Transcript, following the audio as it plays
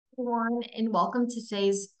Everyone, and welcome to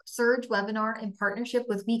today's Surge webinar in partnership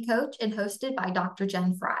with WeCOACH and hosted by Dr.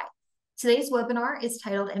 Jen Fry. Today's webinar is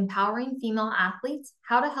titled Empowering Female Athletes,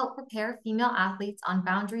 How to Help Prepare Female Athletes on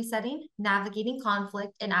Boundary Setting, Navigating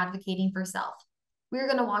Conflict, and Advocating for Self. We're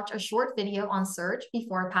going to watch a short video on Surge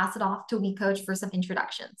before I pass it off to WeCOACH for some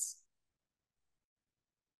introductions.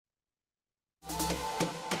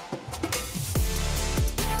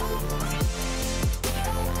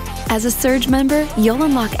 As a Surge member, you'll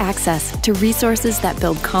unlock access to resources that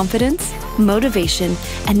build confidence, motivation,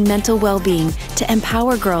 and mental well-being to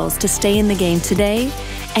empower girls to stay in the game today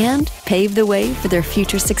and pave the way for their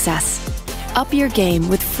future success. Up your game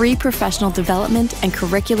with free professional development and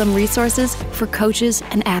curriculum resources for coaches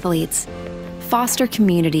and athletes. Foster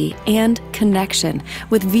community and connection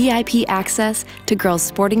with VIP access to girls'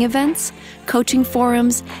 sporting events, coaching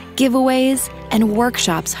forums, giveaways, and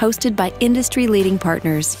workshops hosted by industry-leading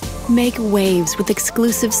partners. Make waves with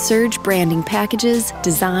exclusive Surge branding packages,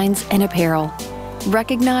 designs, and apparel.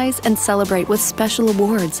 Recognize and celebrate with special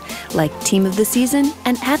awards like Team of the Season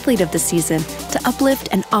and Athlete of the Season to uplift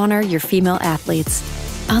and honor your female athletes.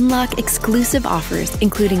 Unlock exclusive offers,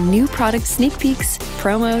 including new product sneak peeks,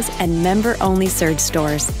 promos, and member-only Surge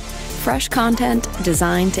stores. Fresh content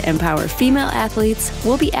designed to empower female athletes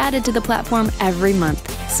will be added to the platform every month.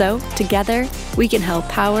 So, together, we can help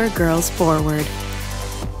power girls forward.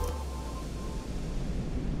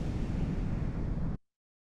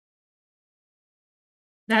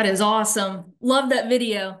 That is awesome. Love that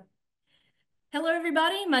video. Hello,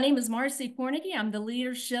 everybody. My name is Marcy Cornicky. I'm the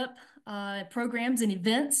Leadership Programs and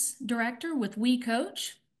Events Director with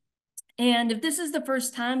WeCOACH. And if this is the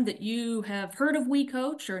first time that you have heard of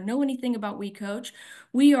WeCOACH or know anything about WeCOACH,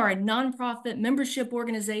 we are a nonprofit membership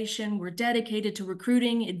organization. We're dedicated to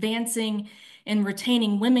recruiting, advancing, and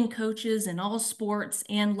retaining women coaches in all sports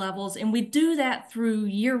and levels. And we do that through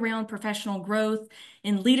year-round professional growth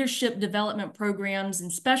and leadership development programs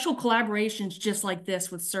and special collaborations just like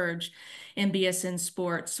this with Surge and BSN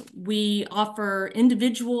Sports. We offer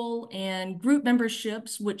individual and group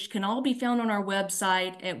memberships, which can all be found on our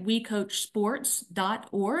website at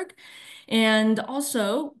wecoachsports.org. And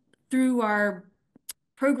also through our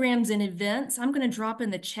programs and events, I'm going to drop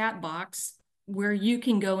in the chat box where you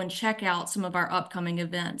can go and check out some of our upcoming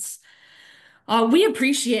events. We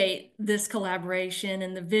appreciate this collaboration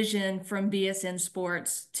and the vision from BSN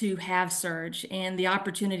Sports to have Surge and the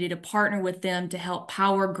opportunity to partner with them to help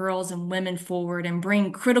power girls and women forward and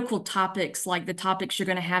bring critical topics like the topics you're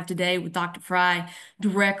going to have today with Dr. Fry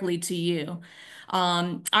directly to you.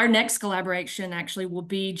 Our next collaboration actually will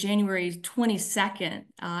be January 22nd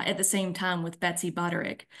at the same time with Betsy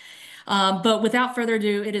Butterick. But without further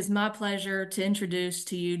ado, it is my pleasure to introduce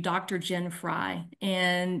to you Dr. Jen Fry.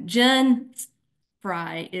 And Jen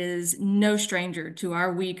Fry is no stranger to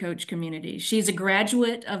our WeCOACH community. She's a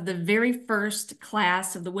graduate of the very first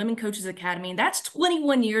class of the Women Coaches Academy. That's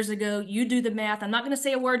 21 years ago. You do the math. I'm not going to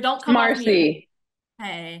say a word. Don't come off mute. Marcy.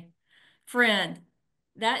 Hey, friend,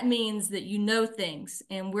 that means that you know things,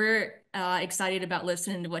 and we're excited about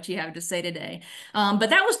listening to what you have to say today.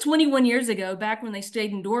 But that was 21 years ago, back when they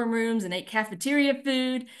stayed in dorm rooms and ate cafeteria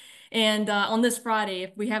food. And on this Friday,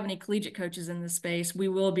 if we have any collegiate coaches in this space, we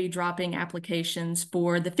will be dropping applications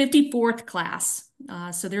for the 54th class.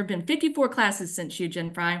 So there have been 54 classes since you,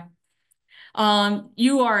 Jen Fry.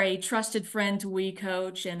 You are a trusted friend to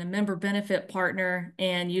WeCOACH and a member benefit partner,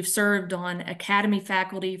 and you've served on Academy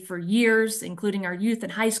faculty for years, including our Youth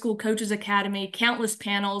and High School Coaches Academy, countless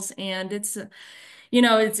panels, and it's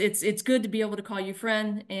good to be able to call you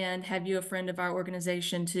friend and have you a friend of our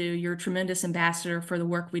organization too. You're a tremendous ambassador for the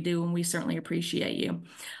work we do, and we certainly appreciate you.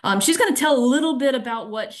 She's going to tell a little bit about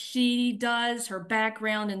what she does, her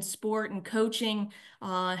background in sport and coaching,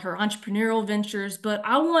 her entrepreneurial ventures, but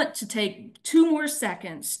I want to take 2 more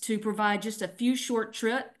seconds to provide just a few short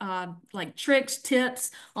tricks, tips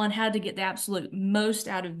on how to get the absolute most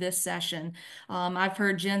out of this session. I've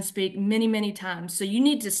heard Jen speak many, many times, so you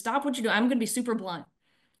need to stop what you're doing. I'm going to be super blunt.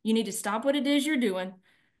 You need to stop what it is you're doing.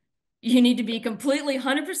 You need to be completely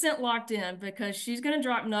 100% locked in, because she's going to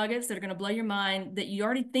drop nuggets that are going to blow your mind that you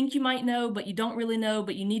already think you might know, but you don't really know,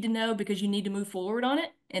 but you need to know because you need to move forward on it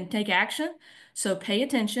and take action. So pay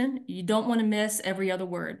attention. You don't want to miss every other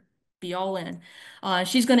word. Be all in.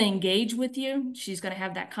 She's going to engage with you. She's going to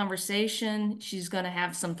have that conversation. She's going to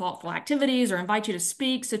have some thoughtful activities or invite you to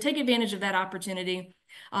speak. So take advantage of that opportunity.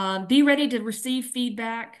 Be ready to receive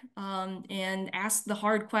feedback and ask the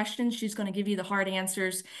hard questions. She's going to give you the hard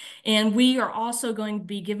answers. And we are also going to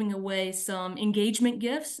be giving away some engagement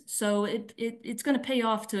gifts. So it's going to pay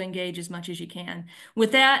off to engage as much as you can.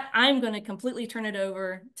 With that, I'm going to completely turn it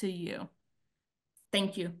over to you.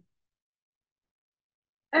 Thank you.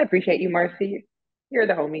 I appreciate you, Marcy. You're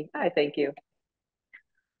the homie. I thank you.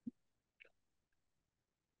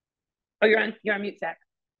 Oh, you're on mute, Zach.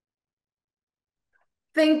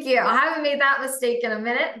 Thank you. I haven't made that mistake in a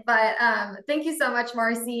minute, but thank you so much,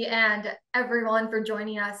 Marcy, and everyone for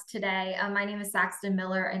joining us today. My name is Saxton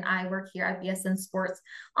Miller, and I work here at BSN Sports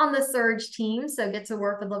on the Surge team, so get to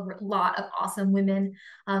work with a lot of awesome women,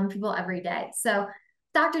 people every day. So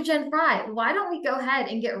Dr. Jen Fry, why don't we go ahead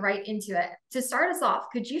and get right into it? To start us off,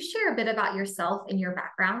 could you share a bit about yourself and your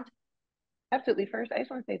background? Absolutely. First, I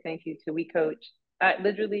just want to say thank you to WeCOACH.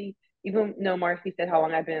 Literally, even though Marcy said how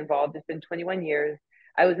long I've been involved, it's been 21 years.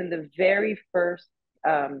 I was in the very first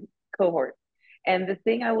cohort. And the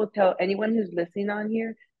thing I will tell anyone who's listening on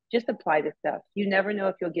here, just apply this stuff. You never know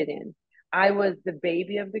if you'll get in. I was the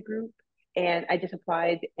baby of the group, and I just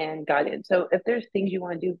applied and got in. So if there's things you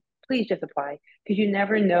want to do, please just apply, because you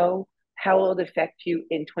never know how it'll affect you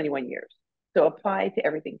in 21 years. So apply to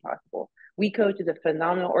everything possible. WeCOACH is a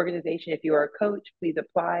phenomenal organization. If you are a coach, please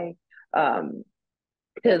apply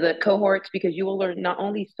to the cohorts, because you will learn not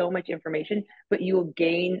only so much information, but you will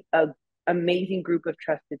gain an amazing group of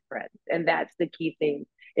trusted friends. And that's the key thing,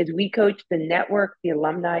 is WeCOACH, the network, the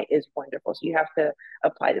alumni is wonderful. So you have to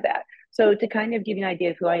apply to that. So to kind of give you an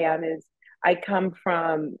idea of who I am is, I come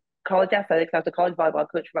from college athletics. I was a college volleyball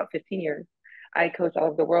coach for about 15 years. I coached all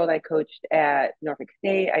over the world. I coached at Norfolk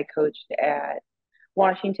State. I coached at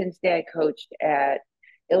Washington State. I coached at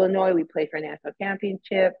Illinois. We played for a national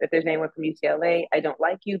championship. If there's anyone from UCLA, I don't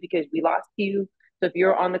like you because we lost to you. So if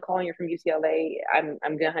you're on the call and you're from UCLA, I'm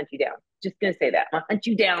gonna hunt you down. Just gonna say that. I'll hunt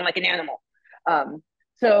you down like an animal.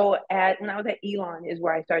 So when I was at Elon is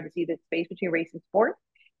where I started to see the space between race and sport.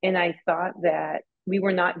 And I thought that we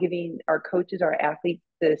were not giving our coaches, our athletes,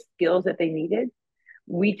 the skills that they needed.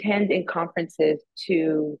 We tend in conferences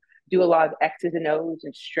to do a lot of X's and O's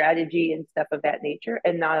and strategy and stuff of that nature,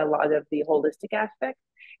 and not a lot of the holistic aspect.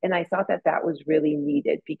 And I thought that that was really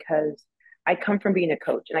needed, because I come from being a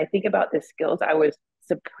coach, and I think about the skills I was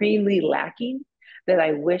supremely lacking that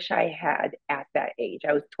I wish I had at that age.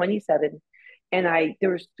 I was 27, and there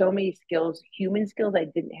were so many skills, human skills I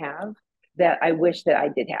didn't have, that I wish that I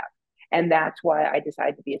did have. And that's why I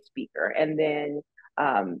decided to be a speaker. And then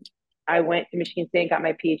I went to Michigan State and got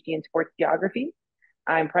my PhD in sports geography.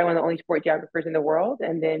 I'm probably one of the only sport geographers in the world.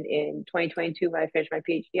 And then in 2022, when I finished my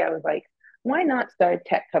PhD, I was like, why not start a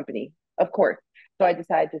tech company? Of course. So I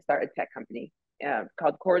decided to start a tech company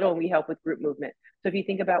called Corridor, and we help with group movement. So if you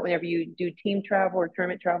think about whenever you do team travel or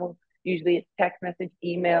tournament travel, usually it's text message,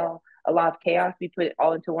 email, a lot of chaos. We put it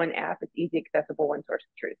all into one app. It's easy, accessible, one source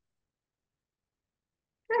of truth.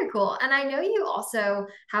 Very cool. And I know you also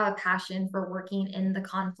have a passion for working in the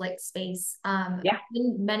conflict space. Yeah.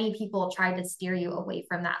 Many people tried to steer you away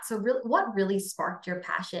from that. So what really sparked your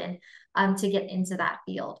passion to get into that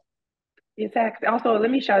field? In fact, also, let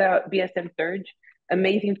me shout out BSM Surge.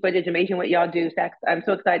 Amazing footage, amazing what y'all do, Sax. I'm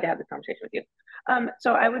so excited to have this conversation with you.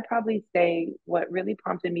 So I would probably say what really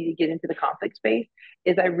prompted me to get into the conflict space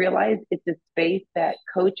is I realized it's a space that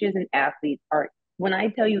coaches and athletes are, when I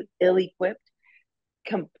tell you ill-equipped,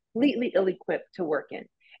 completely ill-equipped to work in.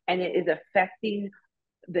 And it is affecting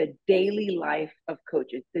the daily life of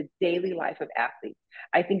coaches, the daily life of athletes.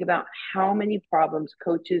 I think about how many problems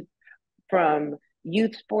coaches from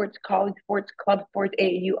youth sports, college sports, club sports,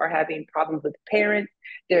 AAU are having problems with parents.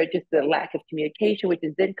 There's just the lack of communication, which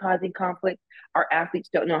is then causing conflict. Our athletes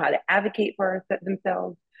don't know how to advocate for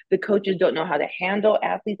themselves. The coaches don't know how to handle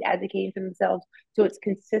athletes advocating for themselves. So it's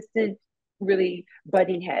consistent, really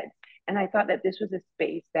butting heads. And I thought that this was a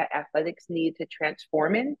space that athletics needed to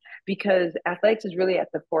transform in, because athletics is really at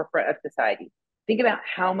the forefront of society. Think about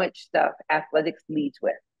how much stuff athletics leads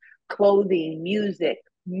with: clothing, music,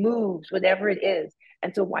 moves, whatever it is.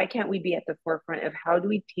 And so why can't we be at the forefront of how do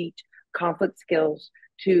we teach conflict skills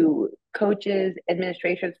to coaches,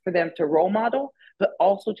 administrators, for them to role model, but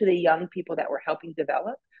also to the young people that we're helping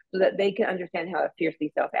develop, so that they can understand how to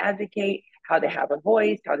fiercely self-advocate, how to have a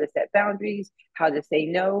voice, how to set boundaries, how to say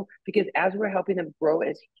no. Because as we're helping them grow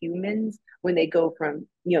as humans, when they go from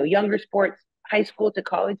younger sports, high school to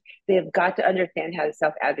college, they have got to understand how to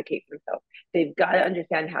self-advocate for themselves. They've got to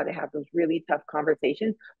understand how to have those really tough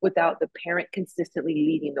conversations without the parent consistently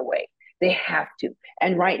leading the way. They have to.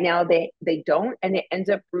 And right now they don't. And it ends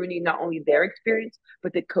up ruining not only their experience,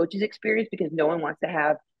 but the coach's experience, because no one wants to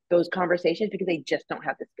have those conversations because they just don't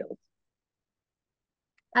have the skills.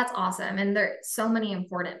 That's awesome. And there's so many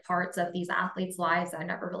important parts of these athletes' lives that I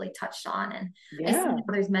never really touched on. And I see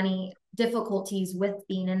there's many difficulties with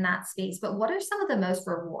being in that space, but what are some of the most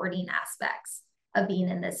rewarding aspects of being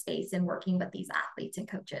in this space and working with these athletes and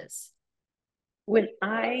coaches? When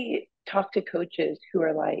I talk to coaches who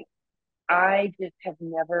are like, I just have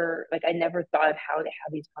never, like, I never thought of how to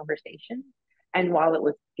have these conversations. And while it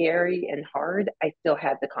was scary and hard, I still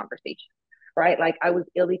had the conversation, right? Like, I was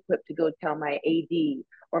ill equipped to go tell my AD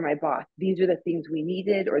or my boss, these are the things we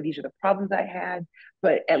needed, or these are the problems I had.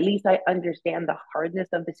 But at least I understand the hardness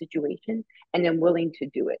of the situation and am willing to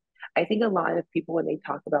do it. I think a lot of people, when they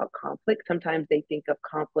talk about conflict, sometimes they think of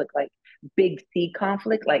conflict like big C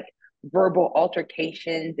conflict, like verbal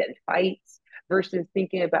altercations and fights versus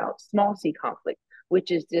thinking about small c conflict, which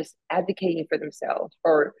is just advocating for themselves.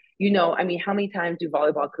 Or, I mean, how many times do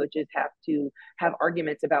volleyball coaches have to have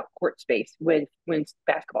arguments about court space when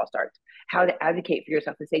basketball starts? How to advocate for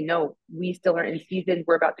yourself and say, no, we still are in season.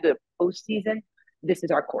 We're about to go to postseason. This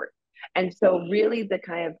is our court. And so, really, the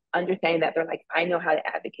kind of understanding that they're like, I know how to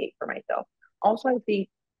advocate for myself. Also, I think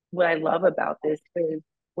what I love about this is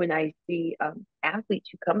when I see athletes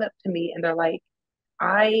who come up to me and they're like,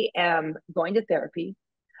 I am going to therapy.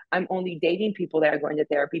 I'm only dating people that are going to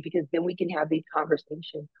therapy because then we can have these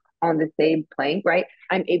conversations on the same plane, right?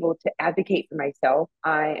 I'm able to advocate for myself.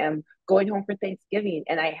 I am going home for Thanksgiving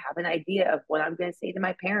and I have an idea of what I'm going to say to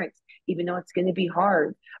my parents, even though it's going to be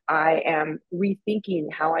hard. I am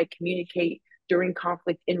rethinking how I communicate during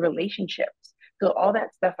conflict in relationships. So, all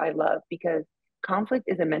that stuff I love because conflict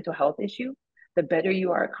is a mental health issue. The better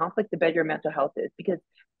you are at conflict, the better your mental health is. Because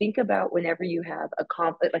think about whenever you have a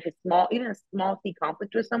conflict, like even a small C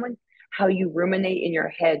conflict with someone, how you ruminate in your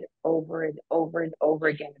head over and over and over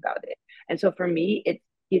again about it. And so for me, it's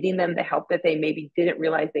giving them the help that they maybe didn't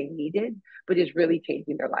realize they needed, but is really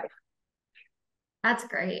changing their life. That's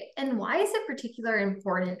great. And why is it particularly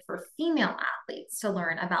important for female athletes to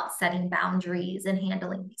learn about setting boundaries and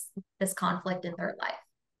handling this conflict in their life?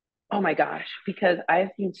 Oh my gosh, because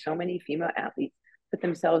I've seen so many female athletes put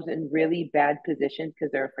themselves in really bad positions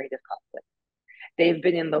because they're afraid of conflict. They've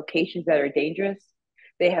been in locations that are dangerous.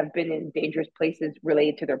 They have been in dangerous places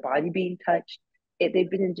related to their body being touched. They've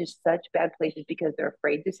been in just such bad places because they're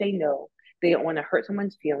afraid to say no. They don't want to hurt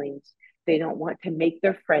someone's feelings. They don't want to make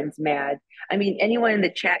their friends mad. I mean, anyone in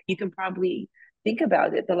the chat, you can probably think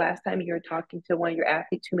about it. The last time you were talking to one of your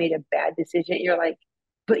athletes who made a bad decision, you're like,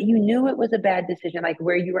 but you knew it was a bad decision, like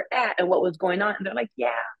where you were at and what was going on. And they're like,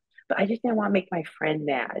 yeah, but I just didn't want to make my friend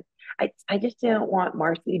mad. I just didn't want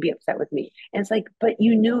Marcy to be upset with me. And it's like, but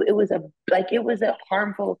you knew it was a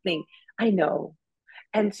harmful thing. I know.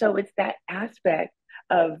 And so it's that aspect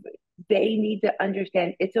of they need to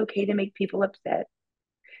understand it's okay to make people upset.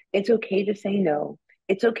 It's okay to say no.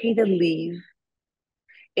 It's okay to leave.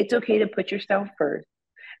 It's okay to put yourself first.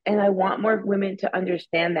 And I want more women to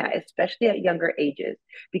understand that, especially at younger ages,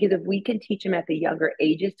 because if we can teach them at the younger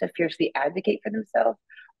ages to fiercely advocate for themselves,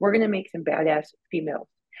 we're going to make some badass females.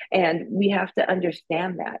 And we have to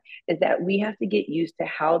understand that is that we have to get used to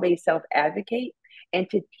how they self advocate and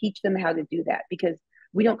to teach them how to do that because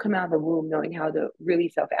we don't come out of the womb knowing how to really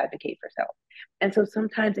self advocate for self. And so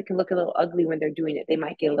sometimes it can look a little ugly when they're doing it. They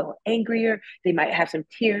might get a little angrier, they might have some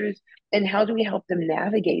tears. And how do we help them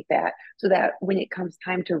navigate that so that when it comes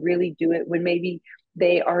time to really do it, when maybe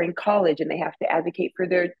they are in college and they have to advocate for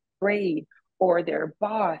their grade or their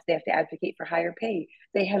boss, they have to advocate for higher pay,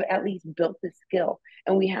 they have at least built the skill.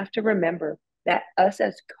 And we have to remember that us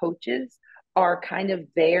as coaches are kind of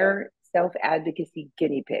their self advocacy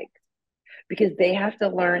guinea pigs because they have to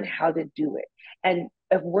learn how to do it. And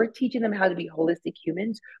if we're teaching them how to be holistic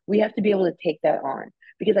humans, we have to be able to take that on.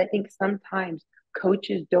 Because I think sometimes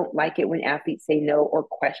coaches don't like it when athletes say no or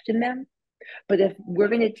question them. But if we're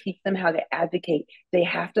going to teach them how to advocate, they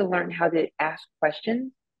have to learn how to ask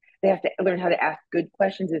questions. They have to learn how to ask good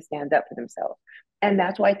questions and stand up for themselves. And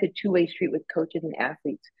that's why it's a two-way street with coaches and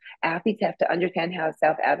athletes. Athletes have to understand how to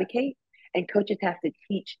self-advocate, and coaches have to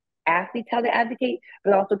teach athletes how to advocate,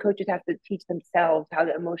 but also coaches have to teach themselves how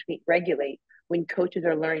to emotionally regulate when coaches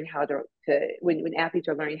are learning how when athletes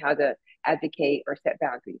are learning how to advocate or set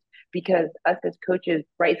boundaries. Because us as coaches,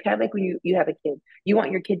 right, it's kind of like when you have a kid, you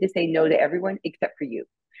want your kid to say no to everyone except for you,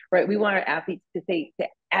 right? We want our athletes to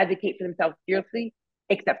advocate for themselves fiercely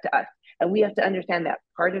except to us. And we have to understand that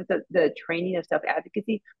part of the training of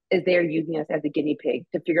self-advocacy is they're using us as a guinea pig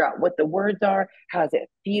to figure out what the words are, how does it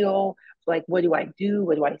feel, like what do I do,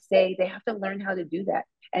 what do I say. They have to learn how to do that.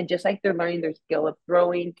 And just like they're learning their skill of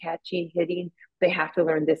throwing, catching, hitting, they have to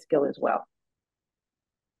learn this skill as well.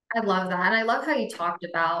 I love that. And I love how you talked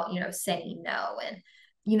about, saying no. And,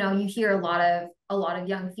 you hear a lot of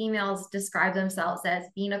young females describe themselves as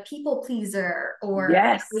being a people pleaser or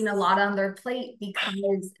Yes. having a lot on their plate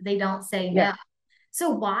because they don't say no. Yes. So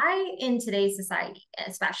why in today's society,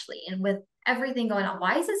 especially, and with everything going on,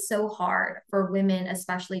 why is it so hard for women,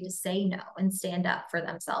 especially, to say no and stand up for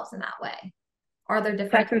themselves in that way? Are there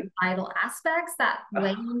different vital aspects that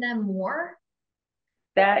weigh on them more?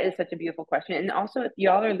 That is such a beautiful question. And also, if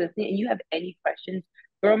y'all are listening and you have any questions,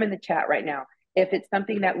 throw them in the chat right now. If it's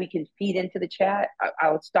something that we can feed into the chat,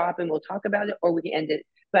 I'll stop and we'll talk about it, or we can end it.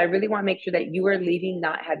 But I really want to make sure that you are leaving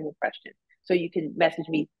not having a question. So you can message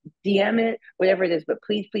me, DM it, whatever it is. But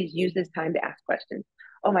please, please use this time to ask questions.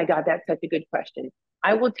 Oh my God, that's such a good question.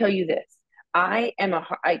 I will tell you this. I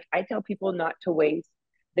tell people not to waste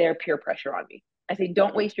their peer pressure on me. I say,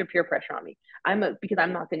 don't waste your peer pressure on me. Because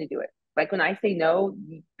I'm not going to do it. Like when I say no,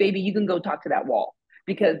 baby, you can go talk to that wall,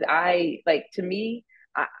 because to me,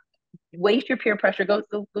 waste your peer pressure. Go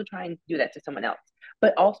try and do that to someone else.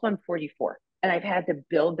 But also, I'm 44, and I've had to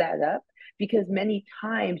build that up, because many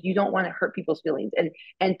times you don't want to hurt people's feelings,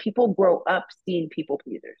 and people grow up seeing people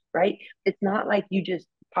pleasers, right? It's not like you just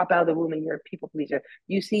pop out of the womb and you're a people pleaser.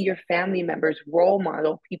 You see your family members role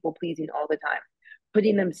model people pleasing all the time,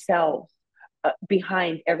 putting themselves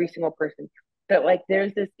behind every single person. But like,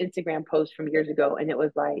 there's this Instagram post from years ago, and it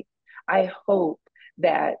was like, I hope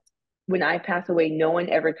that when I pass away, no one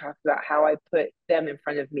ever talks about how I put them in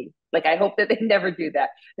front of me. Like, I hope that they never do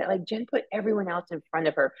that. That like Jen put everyone else in front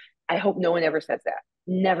of her. I hope no one ever says that.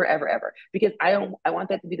 Never, ever, ever. Because I want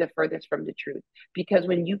that to be the furthest from the truth. Because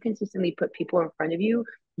when you consistently put people in front of you,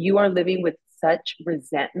 you are living with such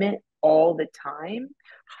resentment all the time,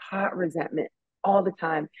 hot resentment all the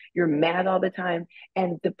time. You're mad all the time.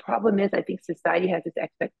 And the problem is, I think society has this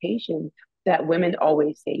expectation that women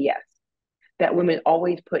always say yes, that women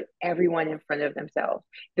always put everyone in front of themselves.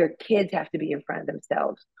 Their kids have to be in front of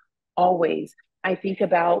themselves, always. I think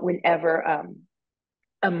about whenever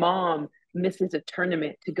a mom misses a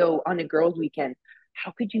tournament to go on a girls' weekend.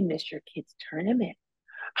 How could you miss your kid's tournament?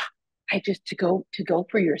 To go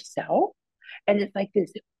for yourself? And it's like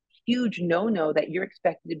this huge no-no that you're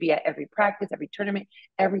expected to be at every practice, every tournament,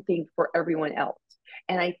 everything for everyone else.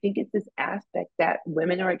 And I think it's this aspect that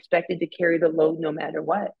women are expected to carry the load no matter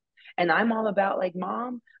what. And I'm all about like,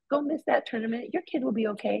 mom, go miss that tournament. Your kid will be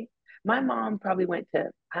okay. My mom probably went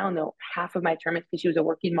to, I don't know, half of my tournaments because she was a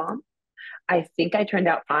working mom. I think I turned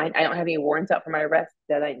out fine. I don't have any warrants out for my arrest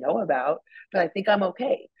that I know about, but I think I'm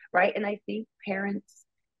okay. Right. And I think parents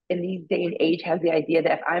in these day and age have the idea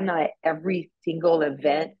that if I'm not at every single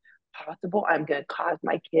event possible, I'm going to cause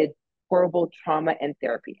my kid horrible trauma and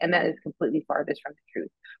therapy. And that is completely farthest from the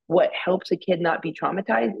truth. What helps a kid not be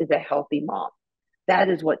traumatized is a healthy mom. That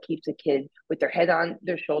is what keeps a kid with their head on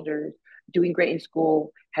their shoulders, doing great in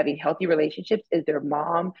school, having healthy relationships, is their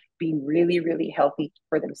mom being really, really healthy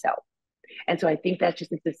for themselves. And so I think that's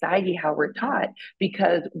just in society how we're taught,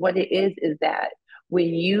 because what it is that when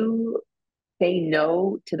you say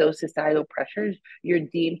no to those societal pressures, you're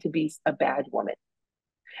deemed to be a bad woman.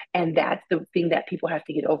 And that's the thing that people have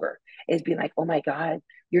to get over, is being like, oh my God,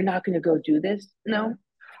 you're not going to go do this? No.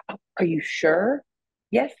 Are you sure?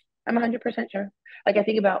 Yes, I'm 100% sure. Like, I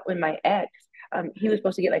think about when my ex, he was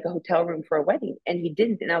supposed to get like a hotel room for a wedding, and he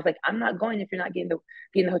didn't. And I was like, I'm not going if you're not getting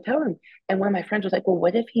the hotel room. And one of my friends was like, well,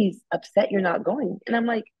 what if he's upset you're not going? And I'm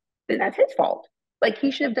like, then that's his fault. Like,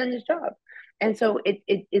 he should have done his job. And so it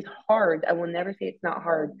is hard. I will never say it's not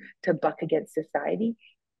hard to buck against society.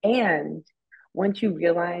 And once you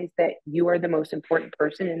realize that you are the most important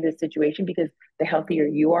person in this situation, because the healthier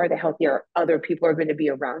you are, the healthier other people are going to be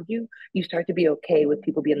around you, you start to be okay with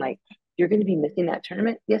people being like, you're going to be missing that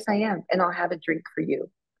tournament? Yes, I am. And I'll have a drink for you,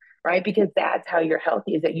 right? Because that's how you're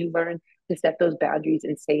healthy, is that you learn to set those boundaries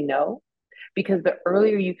and say no. Because the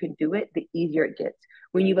earlier you can do it, the easier it gets.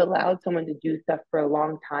 When you've allowed someone to do stuff for a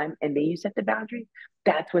long time and then you set the boundary,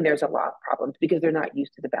 that's when there's a lot of problems, because they're not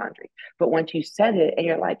used to the boundary. But once you set it and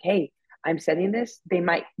you're like, hey, I'm setting this, they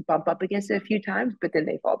might bump up against it a few times, but then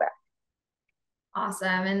they fall back. Awesome.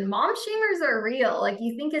 And mom shamers are real. Like,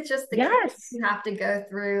 you think it's just the kids who have to go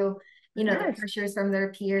through, the pressures from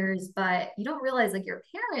their peers, but you don't realize like your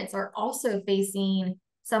parents are also facing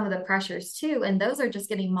some of the pressures too. And those are just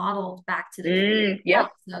getting modeled back to the kids. Yep.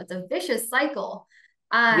 So it's a vicious cycle.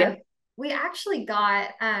 We actually got,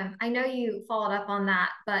 I know you followed up on that,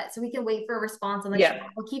 but so we can wait for a response on the chat.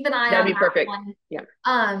 We'll keep an eye on That'd be that perfect. one.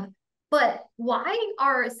 Yeah. But why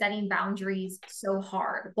are setting boundaries so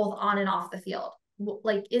hard, both on and off the field?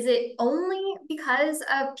 Like, is it only because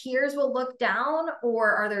of peers will look down,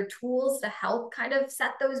 or are there tools to help kind of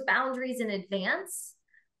set those boundaries in advance?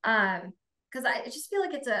 Because I just feel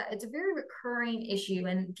like it's a very recurring issue,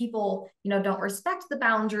 and people, don't respect the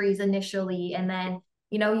boundaries initially, and then,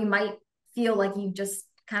 you might feel like you just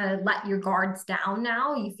kind of let your guards down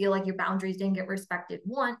now. You feel like your boundaries didn't get respected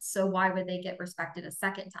once, so why would they get respected a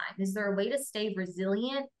second time? Is there a way to stay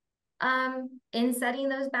resilient in setting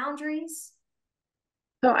those boundaries?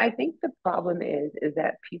 So I think the problem is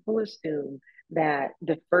that people assume that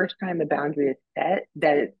the first time a boundary is set,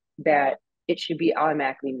 that it should be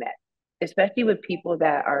automatically met, especially with people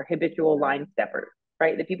that are habitual line steppers,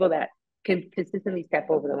 right? The people that can consistently step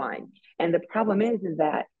over the line. And the problem is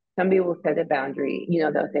that somebody will set a boundary,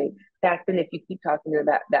 they'll say, Saxon, if you keep talking to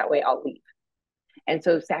that way, I'll leave. And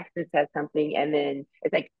so Saxon says something, and then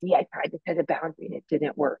it's like, see, I tried to set a boundary and it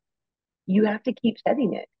didn't work. You have to keep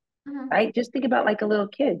setting it, right? Just think about like a little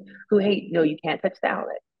kid who, hey, no, you can't touch the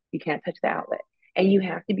outlet. You can't touch the outlet. And you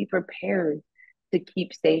have to be prepared to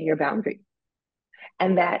keep saying your boundary.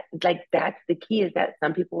 And that's the key, is that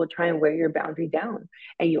some people will try and wear your boundary down.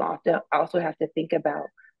 And you also have to think about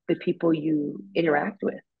the people you interact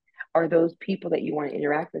with. Are those people that you want to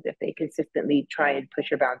interact with if they consistently try and push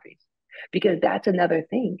your boundaries? Because that's another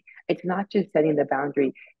thing. It's not just setting the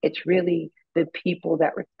boundary, it's really the people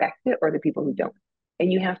that respect it or the people who don't.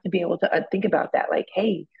 And you have to be able to think about that. Like,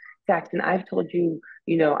 hey, Saxon, I've told you,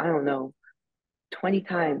 I don't know, 20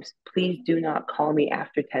 times, please do not call me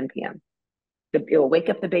after 10 p.m. It will wake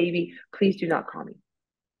up the baby. Please do not call me.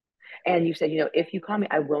 And you said, if you call me,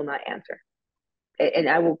 I will not answer. And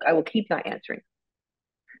I will keep not answering.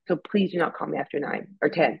 So please do not call me after 9 or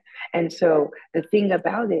 10. And so the thing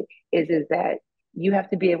about it is that you have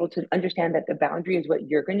to be able to understand that the boundary is what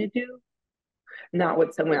you're going to do, not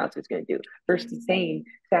what someone else is going to do. Versus saying,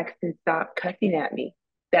 Saxon, stop cussing at me.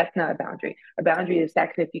 That's not a boundary. A boundary is,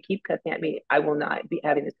 Saxon, if you keep cussing at me, I will not be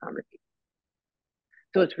having this conversation.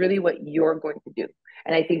 So it's really what you're going to do.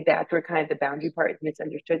 And I think that's where kind of the boundary part is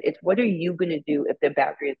misunderstood. It's what are you going to do if the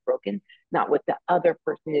boundary is broken, not what the other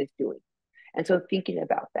person is doing. And so thinking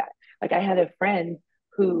about that, like I had a friend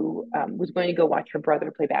who was going to go watch her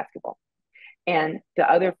brother play basketball. And the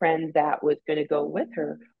other friend that was going to go with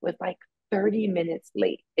her was like 30 minutes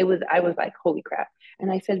late. I was like, holy crap.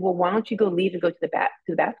 And I said, well, why don't you go leave and go to the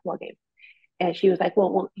basketball game? And she was like,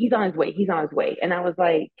 well, he's on his way. He's on his way. And I was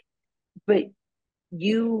like, but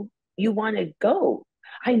you want to go.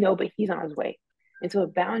 I know, but he's on his way. And so a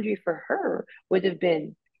boundary for her would have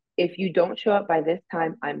been, if you don't show up by this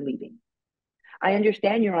time, I'm leaving. I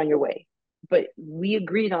understand you're on your way, but we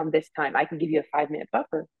agreed on this time. I can give you a 5-minute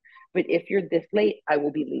buffer, but if you're this late, I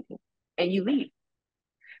will be leaving. And you leave.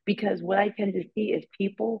 Because what I tend to see is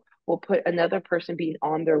people will put another person being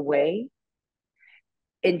on their way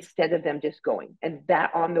instead of them just going. And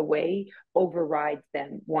that on the way overrides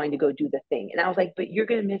them wanting to go do the thing. And I was like, but you're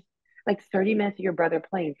going to miss like 30 minutes of your brother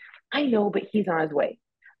playing. I know, but he's on his way.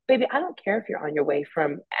 Baby, I don't care if you're on your way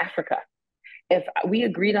from Africa. If we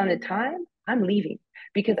agreed on a time, I'm leaving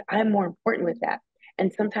because I'm more important with that.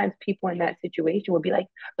 And sometimes people in that situation will be like,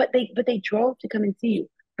 but they drove to come and see you,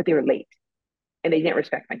 but they were late and they didn't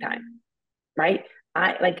respect my time, right?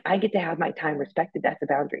 I get to have my time respected. That's a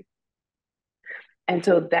boundary. And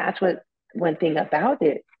so that's one thing about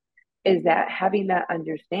it is that having that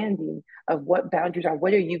understanding of what boundaries are.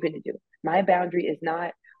 What are you going to do? My boundary is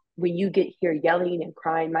not when you get here yelling and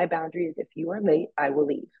crying. My boundary is if you are late, I will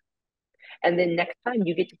leave. And then next time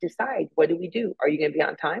you get to decide, what do we do? Are you going to be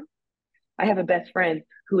on time? I have a best friend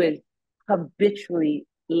who is habitually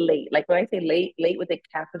late. Like when I say late with a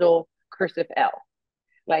capital cursive L.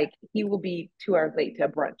 Like he will be 2 hours late to a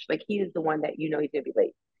brunch. Like he is the one that he's going to be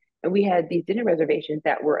late. And we had these dinner reservations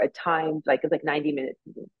that were a timed, like it's like 90 minutes.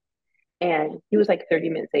 And he was like 30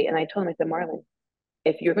 minutes late. And I told him, I said, Marlon,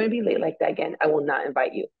 if you're going to be late like that again, I will not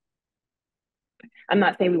invite you. I'm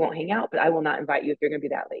not saying we won't hang out, but I will not invite you if you're going to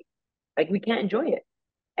be that late. Like we can't enjoy it.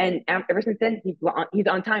 And ever since then, he's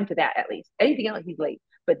on time to that at least. Anything else, he's late,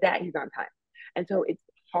 but that he's on time. And so it's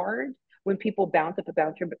hard when people bounce up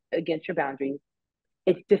against your boundaries.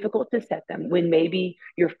 It's difficult to set them when maybe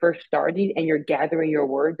you're first starting and you're gathering your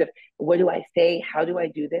words of what do I say? How do I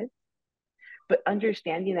do this? But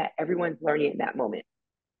understanding that everyone's learning in that moment.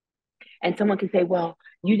 And someone can say, well,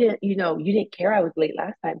 you didn't care I was late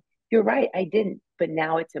last time. You're right, I didn't, but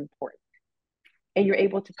now it's important. And you're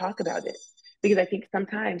able to talk about it. Because I think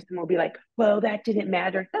sometimes someone will be like, well, that didn't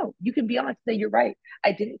matter. No, you can be honest and say, you're right.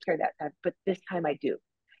 I didn't care that time, but this time I do.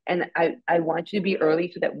 And I want you to be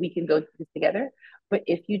early so that we can go through this together. But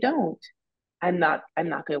if you don't, I'm not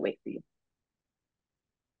going to wait for you.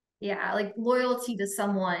 Yeah, like loyalty to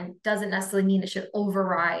someone doesn't necessarily mean it should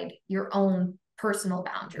override your own personal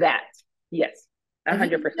boundary. That, yes.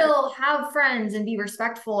 Like you can 100%. still have friends and be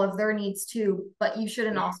respectful of their needs too, but you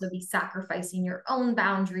shouldn't also be sacrificing your own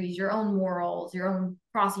boundaries, your own morals, your own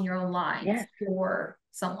crossing your own lines Yes. for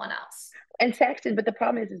someone else. And sexist, but the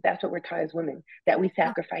problem is that's what we're taught as women, that we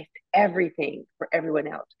sacrifice everything for everyone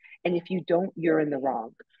else. And if you don't, you're in the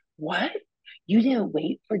wrong. What? You didn't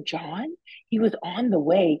wait for John? He was on the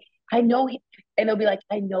way. I know he, and they'll be like,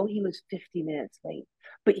 I know he was 50 minutes late,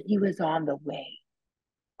 but he was on the way.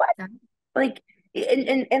 What? Yeah. Like,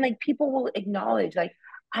 and like people will acknowledge, like,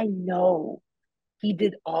 I know he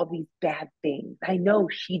did all these bad things. I know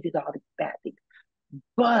she did all these bad things,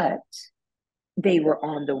 but they were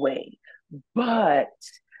on the way. But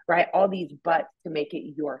right, all these buts to make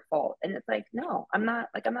it your fault. And it's like, no, I'm not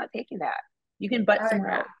taking that. You can butt Oh,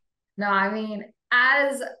 somewhere yeah. else. No, I mean,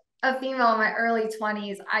 as a female in my early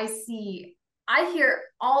 20s, I hear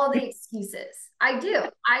all the excuses. I do.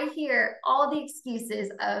 I hear all the excuses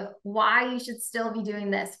of why you should still be doing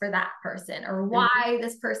this for that person or Mm-hmm. why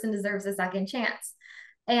this person deserves a second chance.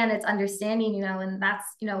 And it's understanding, and that's,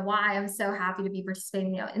 why I'm so happy to be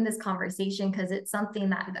participating, in this conversation because it's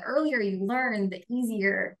something that the earlier you learn, the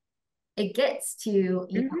easier it gets to,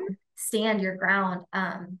 Mm-hmm. stand your ground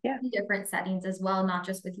Yeah. in different settings as well, not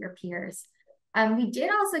just with your peers. We did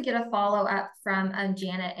also get a follow up from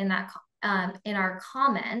Janet in our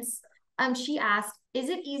comments. She asked, "Is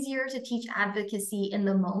it easier to teach advocacy in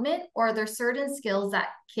the moment, or are there certain skills that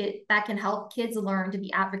can help kids learn to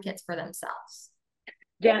be advocates for themselves?"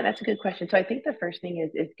 Yeah, that's a good question. So I think the first thing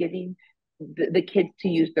is getting the kids to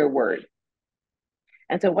use their words.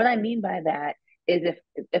 And so what I mean by that is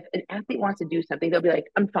if an athlete wants to do something, they'll be like,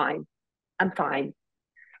 I'm fine. I'm fine.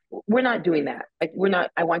 We're not doing that. Like we're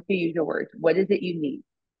not, I want you to use your words. What is it you need?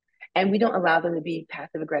 And we don't allow them to be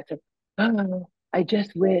passive aggressive. Oh, I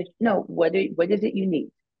just wish. No, what is it you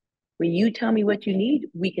need? When you tell me what you need,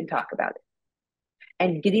 we can talk about it.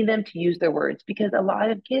 And getting them to use their words because a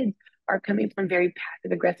lot of kids are coming from very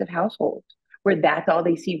passive aggressive households where that's all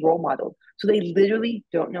they see role modeled. So they literally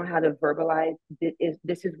don't know how to verbalize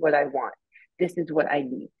this is what I want. This is what I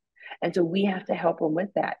need. And so we have to help them with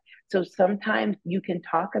that. So sometimes you can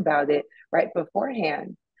talk about it right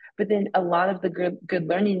beforehand, but then a lot of the good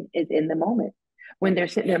learning is in the moment. When they're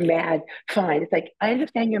sitting there mad, fine. It's like, I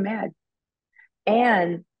understand you're mad.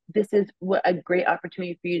 And this is what a great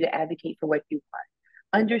opportunity for you to advocate for what you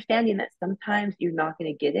want. Understanding that sometimes you're not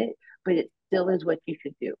going to get it, but it still is what you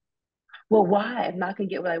should do. Well, why? I'm not going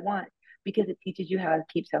to get what I want because it teaches you how to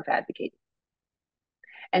keep self-advocating.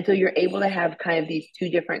 And so you're able to have kind of these two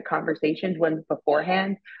different conversations, one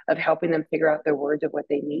beforehand of helping them figure out their words of what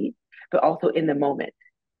they need, but also in the moment.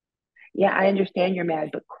 Yeah, I understand you're mad,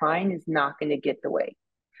 but crying is not going to get the way.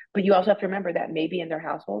 But you also have to remember that maybe in their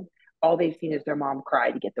household, all they've seen is their mom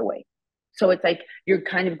cry to get the way. So it's like you're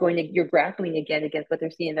kind of you're grappling again against what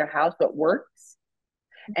they're seeing in their house, what works,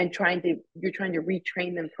 and you're trying to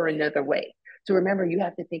retrain them for another way. So remember, you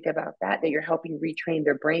have to think about that you're helping retrain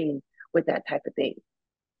their brain with that type of thing.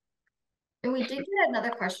 And we did get another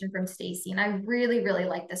question from Stacy, and I really, really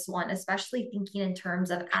like this one, especially thinking in terms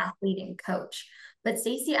of athlete and coach. But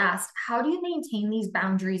Stacy asked, how do you maintain these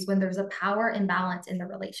boundaries when there's a power imbalance in the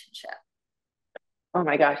relationship? Oh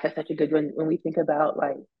my gosh, that's such a good one. When we think about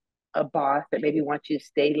like a boss that maybe wants you to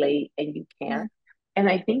stay late and you can't. And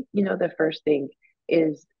I think, the first thing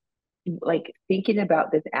is like thinking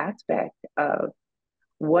about this aspect of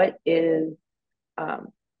what is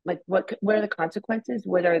like what are the consequences,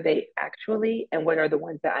 what are they actually, and what are the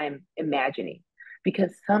ones that I'm imagining,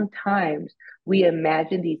 because sometimes we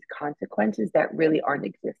imagine these consequences that really aren't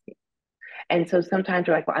existing. And so sometimes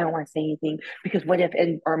we're like, well, I don't want to say anything because what if,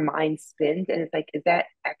 and our mind spins and it's like, is that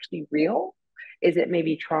actually real? Is it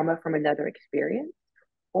maybe trauma from another experience,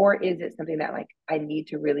 or is it something that like I need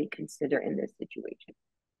to really consider in this situation?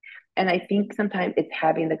 And I think sometimes it's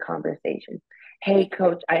having the conversation. Hey,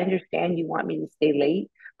 coach, I understand you want me to stay late,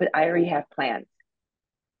 but I already have plans.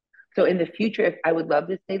 So in the future, if I would love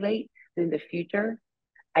to stay late, then in the future,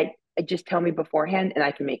 I just tell me beforehand and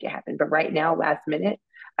I can make it happen. But right now, last minute,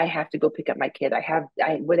 I have to go pick up my kid.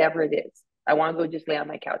 I whatever it is. I want to go just lay on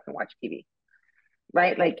my couch and watch TV.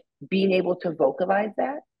 Right? Like being able to vocalize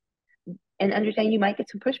that and understand you might get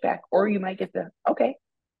some pushback or you might get the okay.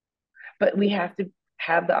 But we have to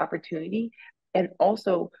have the opportunity. And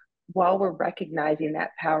also, while we're recognizing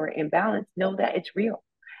that power imbalance, know that it's real.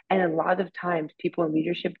 And a lot of times, people in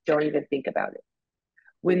leadership don't even think about it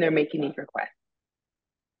when they're making these requests.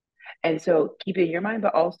 And so keep it in your mind,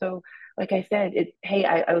 but also, like I said, hey,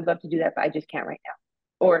 I would love to do that, but I just can't right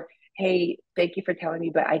now. Or, hey, thank you for telling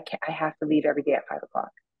me, but I have to leave every day at 5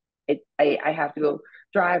 o'clock. I have to go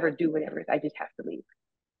drive or do whatever. I just have to leave.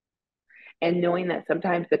 and knowing that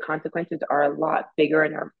sometimes the consequences are a lot bigger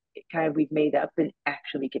and are kind of we've made up than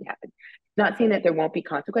actually can happen. Not saying that there won't be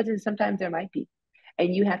consequences, sometimes there might be.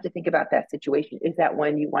 And you have to think about that situation. Is that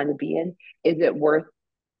one you want to be in? Is it worth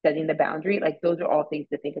setting the boundary? Like those are all things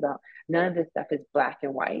to think about. None of this stuff is black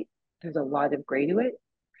and white. There's a lot of gray to it.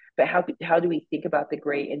 But how do we think about the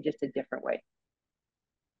gray in just a different way?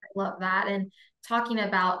 Love that. And talking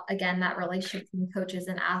about, again, that relationship between coaches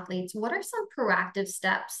and athletes, what are some proactive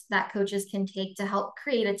steps that coaches can take to help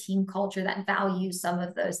create a team culture that values some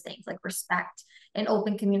of those things like respect and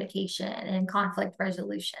open communication and conflict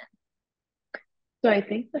resolution? So I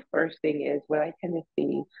think the first thing is what I tend to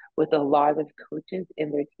see with a lot of coaches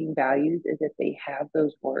in their team values is that they have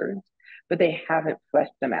those words, but they haven't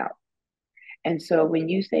fleshed them out. And so when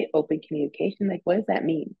you say open communication, like what does that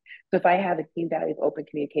mean? So if I have a team value of open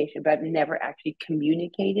communication, but I've never actually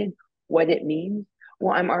communicated what it means,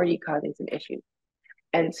 well, I'm already causing some issues.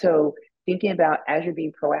 And so thinking about as you're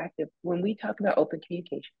being proactive, when we talk about open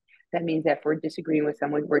communication, that means that if we're disagreeing with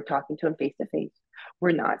someone, we're talking to them face to face.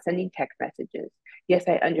 We're not sending text messages. Yes,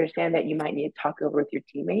 I understand that you might need to talk over with your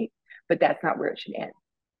teammate, but that's not where it should end.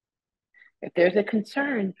 If there's a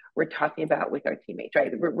concern, we're talking about with our teammates,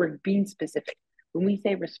 right? We're being specific. When we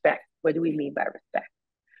say respect, what do we mean by respect?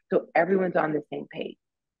 So everyone's on the same page.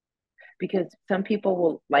 Because some people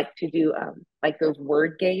will like to do like those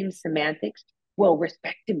word games, semantics. Well,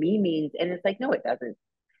 respect to me means, and it's like, no, it doesn't.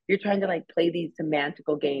 You're trying to like play these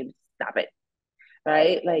semantical games. Stop it,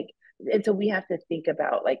 right? Like, and so we have to think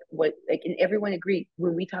about like what, like, and everyone agreed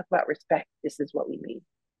when we talk about respect, this is what we mean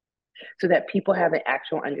so that people have an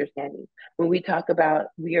actual understanding. When we talk about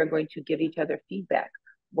we are going to give each other feedback,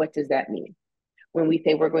 what does that mean? When we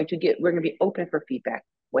say we're going to be open for feedback,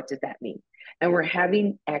 what does that mean? And we're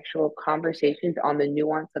having actual conversations on the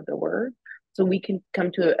nuance of the word so we can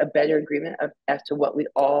come to a better agreement as to what we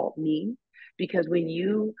all mean. Because when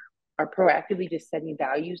you are proactively just setting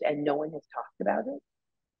values and no one has talked about it,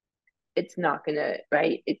 it's not gonna,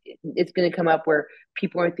 right? It's gonna come up where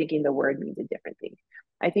people are thinking the word means a different thing.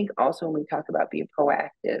 I think also when we talk about being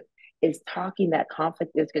proactive, is talking that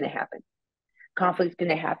conflict is gonna happen. Conflict's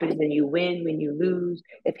gonna happen when you win, when you lose.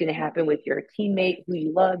 It's gonna happen with your teammate who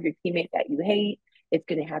you love, your teammate that you hate. It's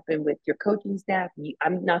gonna happen with your coaching staff.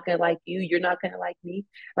 I'm not gonna like you. You're not gonna like me.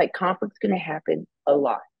 Like conflict's gonna happen a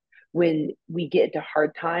lot. When we get into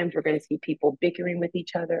hard times, we're gonna see people bickering with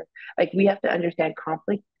each other. Like we have to understand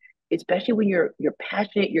conflict, especially when you're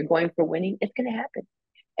passionate, you're going for winning. It's gonna happen.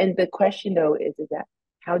 And the question though is that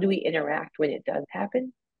how do we interact when it does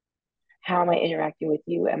happen? How am I interacting with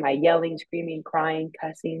you? Am I yelling, screaming, crying,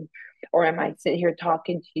 cussing? Or am I sitting here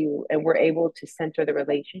talking to you and we're able to center the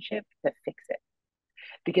relationship to fix it?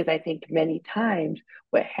 Because I think many times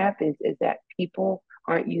what happens is that people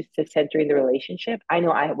aren't used to centering the relationship. I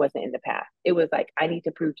know I wasn't in the past. It was like, I need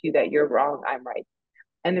to prove to you that you're wrong, I'm right.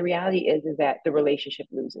 And the reality is that the relationship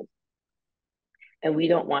loses. And we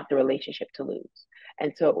don't want the relationship to lose.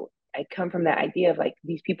 And so I come from that idea of like,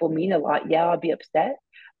 these people mean a lot. Yeah, I'll be upset,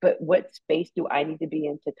 but what space do I need to be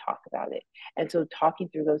in to talk about it? And so talking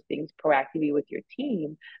through those things proactively with your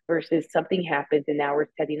team versus something happens and now we're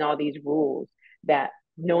setting all these rules that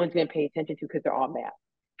no one's going to pay attention to because they're all mad.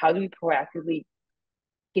 How do we proactively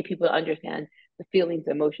get people to understand the feelings,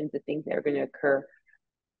 emotions, the things that are going to occur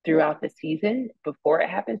throughout the season before it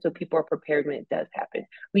happens so people are prepared when it does happen?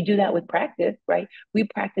 We do that with practice, right? We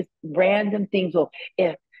practice random things. Well,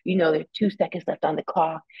 if there's 2 seconds left on the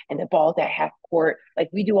clock and the ball's at half court, like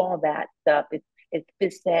we do all that stuff. It's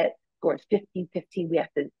fifth set, scores 15-15, we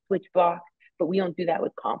have to switch blocks, but we don't do that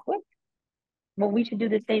with conflict. Well, we should do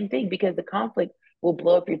the same thing because the conflict will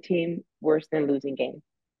blow up your team worse than losing games.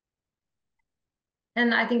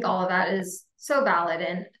 And I think all of that is so valid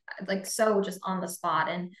and like so just on the spot.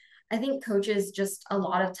 And I think coaches just a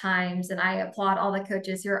lot of times, and I applaud all the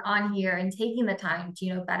coaches who are on here and taking the time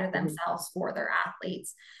to, better themselves for their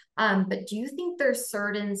athletes. But do you think there's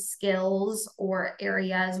certain skills or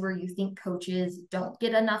areas where you think coaches don't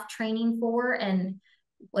get enough training for? And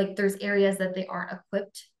like there's areas that they aren't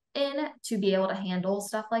equipped in to be able to handle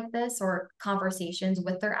stuff like this or conversations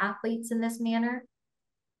with their athletes in this manner?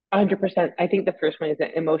 100%. I think the first one is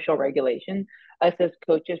that emotional regulation. Us as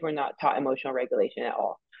coaches, we're not taught emotional regulation at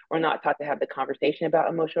all. We're not taught to have the conversation about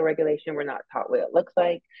emotional regulation. We're not taught what it looks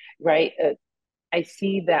like, right? I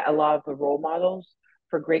see that a lot of the role models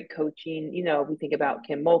for great coaching, we think about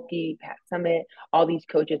Kim Mulkey, Pat Summitt, all these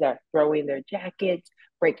coaches that are throwing their jackets,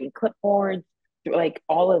 breaking clipboards, like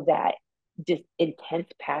all of that, just intense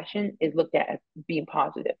passion is looked at as being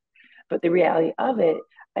positive. But the reality of it,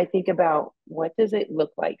 I think about what does it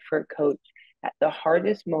look like for a coach at the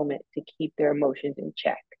hardest moment to keep their emotions in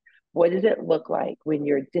check? What does it look like when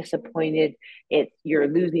you're disappointed? You're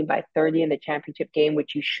losing by 30 in the championship game,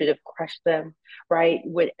 which you should have crushed them, right?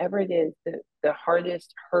 Whatever it is, the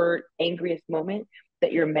hardest, hurt, angriest moment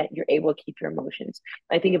that you're able to keep your emotions.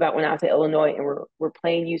 I think about when I was at Illinois and we're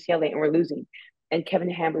playing UCLA and we're losing, and Kevin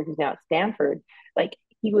Hamburg, who's now at Stanford, like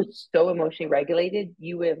he was so emotionally regulated,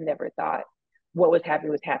 you would have never thought what was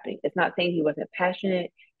happening was happening. It's not saying he wasn't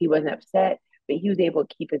passionate, he wasn't upset, but he was able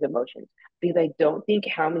to keep his emotions, because I don't think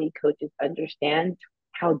how many coaches understand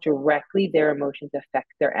how directly their emotions affect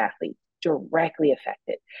their athletes, directly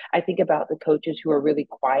affected. I think about the coaches who are really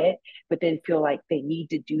quiet, but then feel like they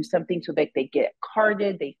need to do something so that they get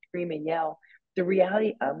carded, they scream and yell. The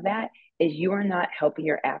reality of that is you are not helping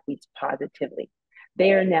your athletes positively.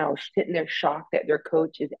 They are now sitting there shocked that their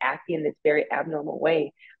coach is acting in this very abnormal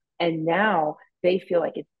way. And now they feel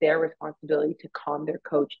like it's their responsibility to calm their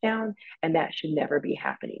coach down, and that should never be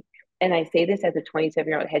happening. And I say this as a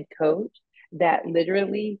 27-year-old head coach that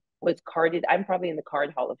literally was carded. I'm probably in the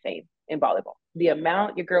card hall of fame in volleyball. The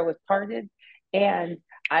amount your girl was carded, and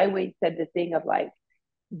I always said the thing of like,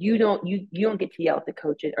 you don't get to yell at the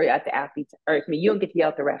coaches or at the athletes, or I mean, you don't get to yell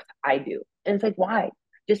at the refs. I do. And it's like, why?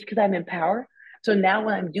 Just because I'm in power? So now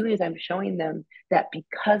what I'm doing is I'm showing them that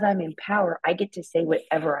because I'm in power, I get to say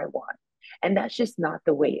whatever I want. And that's just not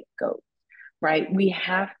the way it goes, right? We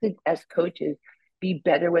have to, as coaches, be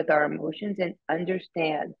better with our emotions and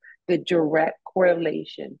understand the direct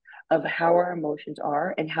correlation of how our emotions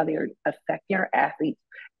are and how they are affecting our athletes,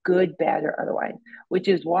 good, bad, or otherwise, which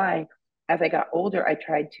is why as I got older, I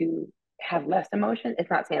tried to have less emotion. It's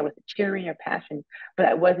not saying I wasn't cheering or passion, but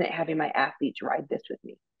I wasn't having my athletes ride this with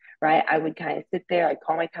me, right? I would kind of sit there, I'd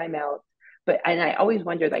call my timeout, and I always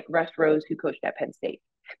wondered, like Russ Rose, who coached at Penn State,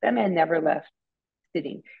 that man never left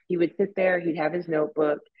sitting. He would sit there, he'd have his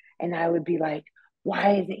notebook, and I would be like,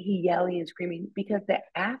 why isn't he yelling and screaming? Because the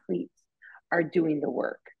athletes are doing the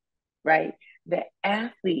work, right? The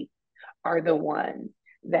athletes are the ones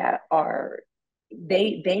that are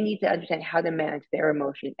they need to understand how to manage their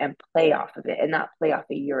emotion and play off of it and not play off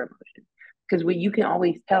of your emotion. Because when you can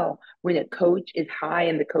always tell when a coach is high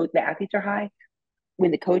and the athletes are high,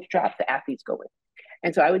 when the coach drops, the athletes go with.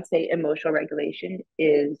 And so I would say emotional regulation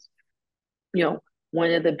is,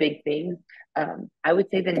 one of the big things. I would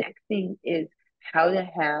say the next thing is how to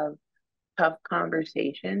have tough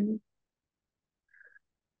conversations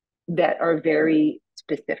that are very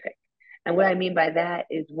specific. And what I mean by that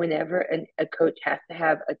is whenever a coach has to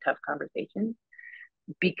have a tough conversation,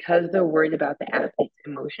 because they're worried about the athlete's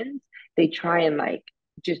emotions, they try and like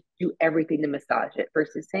just do everything to massage it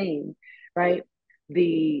versus saying, right,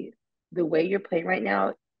 the way you're playing right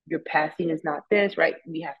now, your passing is not this, right?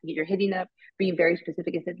 We have to get your hitting up, being very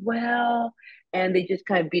specific and said, well, and they just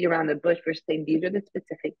kind of beat around the bush versus saying, these are the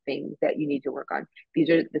specific things that you need to work on.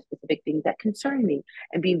 These are the specific things that concern me,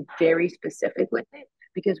 and being very specific with it.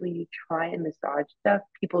 Because when you try and massage stuff,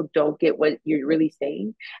 people don't get what you're really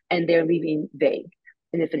saying, and they're leaving vague.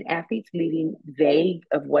 And if an athlete's leaving vague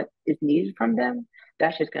of what is needed from them,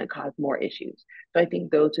 that's just going to cause more issues. So I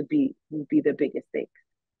think those would be the biggest things.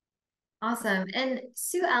 Awesome. And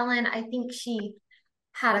Sue Ellen, I think she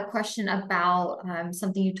had a question about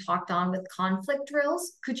something you talked on with conflict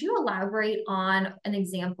drills. Could you elaborate on an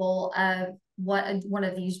example of what one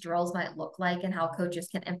of these drills might look like and how coaches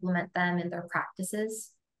can implement them in their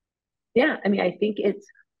practices? Yeah, I mean, I think it's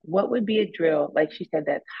what would be a drill, like she said,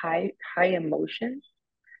 that's high emotion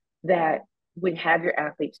that would have your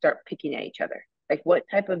athletes start picking at each other. Like what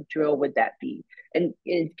type of drill would that be? And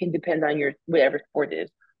it can depend on your whatever sport it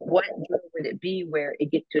is. What drill would it be where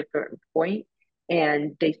it gets to a certain point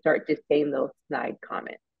and they start just saying those snide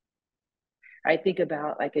comments? I think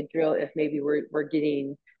about like a drill if maybe we're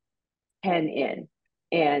getting 10 in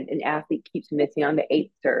and an athlete keeps missing on the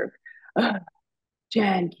 8th serve. Oh,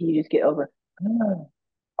 Jen, can you just get over? Oh.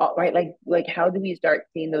 Right, like how do we start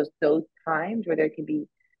seeing those times where there can be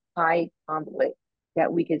high conflict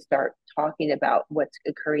that we can start talking about what's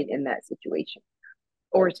occurring in that situation,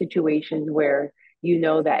 or situations where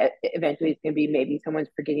that eventually it's going to be maybe someone's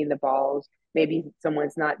forgetting the balls, maybe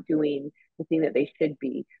someone's not doing the thing that they should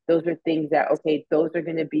be. Those are things that, okay, those are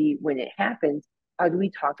going to be when it happens. How do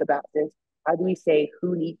we talk about this? How do we say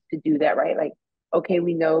who needs to do that, right? Like, okay,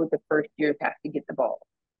 we know the first years have to get the ball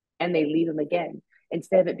and they leave them again.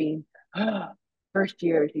 Instead of it being, first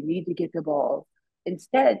years, you need to get the ball.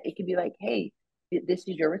 Instead, it could be like, hey, this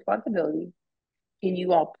is your responsibility. Can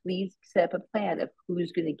you all please set up a plan of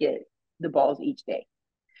who's going to get the balls each day?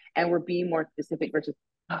 And we're being more specific versus,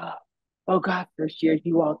 oh God, first years,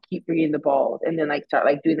 you all keep bringing the balls. And then like start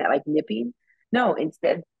like doing that, like nipping. No,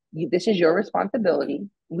 instead, This is your responsibility.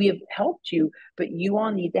 We have helped you, but you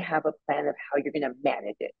all need to have a plan of how you're going to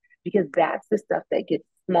manage it, because that's the stuff that gets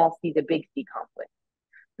small c to big C conflict,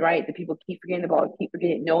 right? The people keep forgetting the ball, keep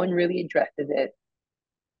forgetting. No one really addresses it.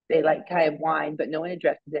 They like kind of whine, but no one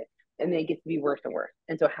addresses it. And then it gets to be worse and worse.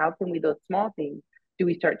 And so how can we, those small things, do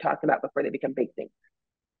we start talking about before they become big things?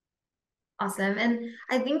 Awesome. And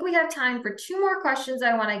I think we have time for two more questions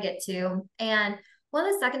I want to get to. And one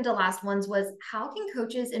of the second to last ones was, how can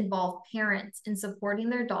coaches involve parents in supporting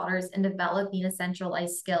their daughters and developing essential life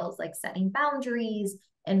skills like setting boundaries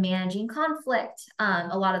and managing conflict?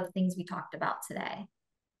 A lot of the things we talked about today.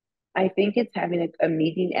 I think it's having a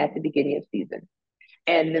meeting at the beginning of season.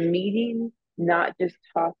 And the meeting, not just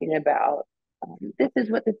talking about this is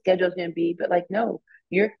what the schedule is going to be, but like, no,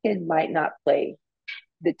 your kid might not play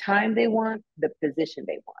the time they want, the position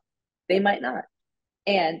they want. They might not.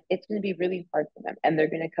 And it's going to be really hard for them. And they're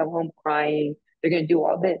going to come home crying. They're going to do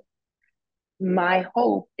all this. My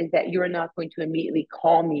hope is that you're not going to immediately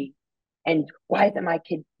call me and why isn't my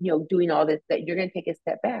kid, doing all this, that you're going to take a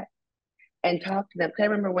step back and talk to them. Because I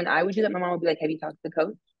remember when I would do that, my mom would be like, have you talked to the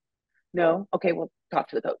coach? No? Okay, well, talk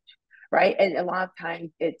to the coach, right? And a lot of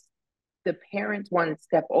times it's the parents want to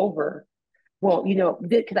step over. Well,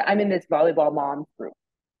 because I'm in this volleyball mom group,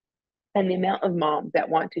 and the amount of moms that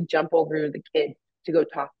want to jump over the kid to go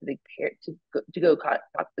talk to the parent, to go talk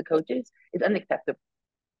to the coaches is unacceptable.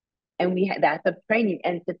 And that's a training.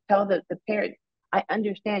 And to tell the parent, I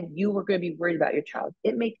understand you were going to be worried about your child.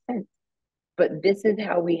 It makes sense. But this is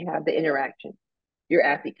how we have the interaction. Your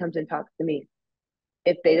athlete comes and talks to me.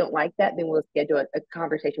 If they don't like that, then we'll schedule a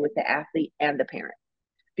conversation with the athlete and the parent.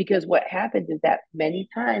 Because what happens is that many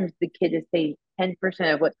times the kid is saying 10%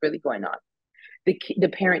 of what's really going on. The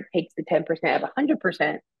parent takes the 10% of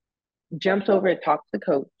 100%, jumps over and talks to the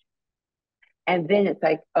coach. And then it's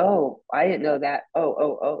like, oh, I didn't know that.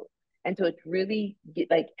 Oh. And so it's really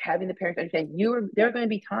like having the parents understand there are going to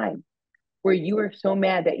be times where you are so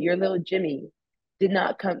mad that your little Jimmy did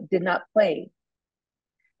not play.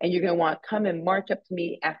 And you're going to want to come and march up to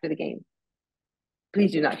me after the game.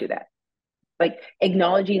 Please do not do that. Like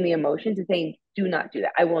acknowledging the emotions and saying, do not do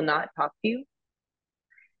that. I will not talk to you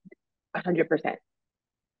 100%.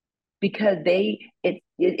 Because it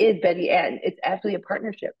is Betty Ann. It's absolutely a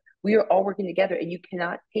partnership. We are all working together, and you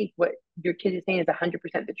cannot take what your kid is saying as 100%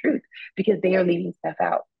 the truth, because they are leaving stuff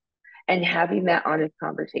out. And having that honest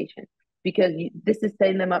conversation, because this is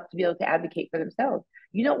setting them up to be able to advocate for themselves.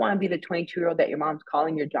 You don't want to be the 22-year-old that your mom's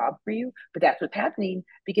calling your job for you, but that's what's happening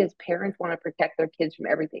because parents want to protect their kids from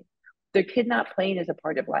everything. Their kid not playing is a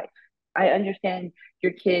part of life. I understand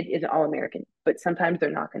your kid is an All-American, but sometimes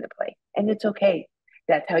they're not going to play, and it's okay.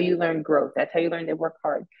 That's how you learn growth. That's how you learn to work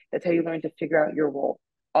hard. That's how you learn to figure out your role.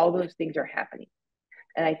 All those things are happening.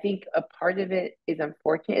 And I think a part of it is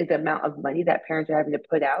unfortunate is the amount of money that parents are having to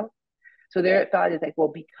put out. So their thought is like,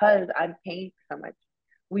 well, because I'm paying so much,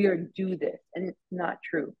 we are due this. And it's not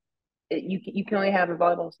true. You can only have a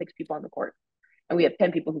volleyball of 6 people on the court, and we have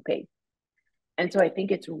 10 people who paid. And so I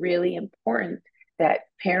think it's really important that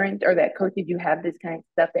parents or that coaches, you have this kind of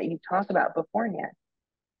stuff that you talk about beforehand.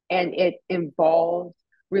 And it involves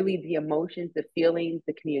really the emotions, the feelings,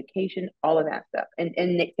 the communication, all of that stuff. And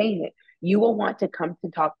saying it, you will want to come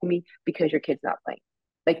to talk to me because your kid's not playing.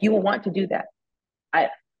 Like you will want to do that.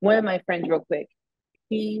 One of my friends, real quick,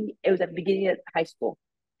 it was at the beginning of high school,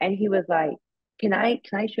 and he was like, can I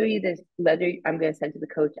show you this letter I'm going to send to the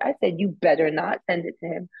coach? I said, you better not send it to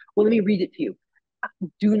him. Well, let me read it to you.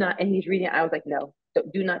 Do not. And he's reading it. I was like, no,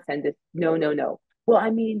 do not send this. No. Well, I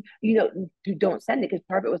mean, don't send it, because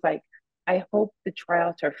part of it was like, I hope the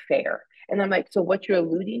tryouts are fair. And I'm like, so what you're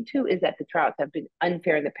alluding to is that the tryouts have been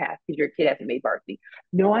unfair in the past because your kid hasn't made varsity.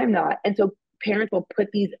 No, I'm not. And so parents will put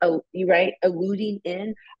these, right, alluding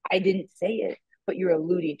in. I didn't say it, but you're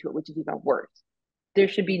alluding to it, which is even worse. There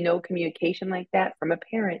should be no communication like that from a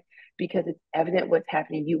parent, because it's evident what's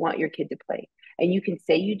happening. You want your kid to play. And you can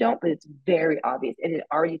say you don't, but it's very obvious. And it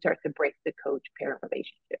already starts to break the coach-parent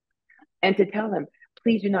relationship. And to tell them,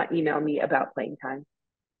 please do not email me about playing time.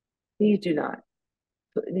 Please do not.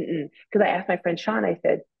 Because I asked my friend Sean, I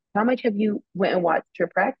said, how much have you went and watched her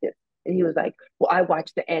practice? And he was like, well, I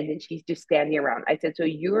watched the end and she's just standing around. I said, so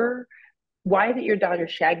why is it your daughter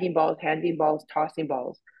shagging balls, handing balls, tossing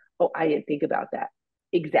balls? Oh, I didn't think about that.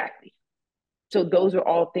 Exactly. So those are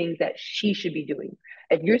all things that she should be doing.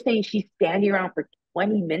 If you're saying she's standing around for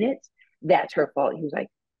 20 minutes, that's her fault. He was like,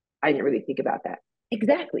 I didn't really think about that.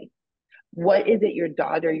 Exactly. What is it your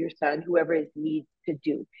daughter, your son, whoever is needs to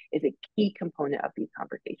do is a key component of these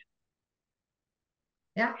conversations.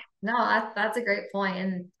 Yeah, no, that's a great point.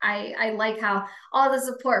 And I like how all the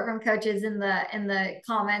support from coaches in the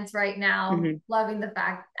comments right now, Mm-hmm. loving the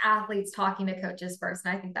fact athletes talking to coaches first.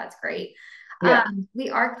 And I think that's great. Yeah. We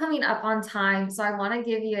are coming up on time, so I want to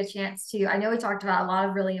give you a chance to, I know we talked about a lot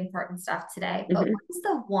of really important stuff today, but Mm-hmm. what is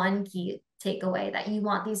the one key takeaway that you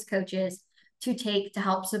want these coaches to take to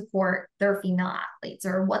help support their female athletes?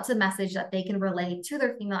 Or what's a message that they can relay to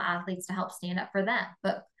their female athletes to help stand up for them?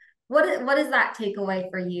 But what is that takeaway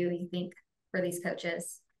for you think, for these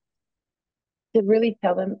coaches? To really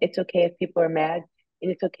tell them it's okay if people are mad,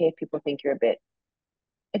 and it's okay if people think you're a bitch.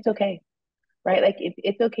 It's okay, right? Like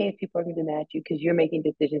it's okay if people are going to be mad at you because you're making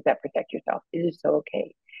decisions that protect yourself. It is so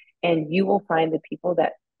okay, and you will find the people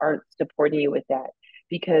that are supporting you with that.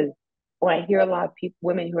 Because when I hear a lot of people,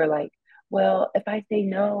 women who are like, "Well, if I say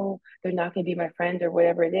no, they're not going to be my friend or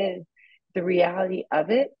whatever it is," the reality of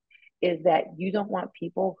it is that you don't want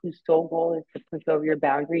people whose sole goal is to push over your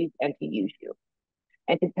boundaries and to use you.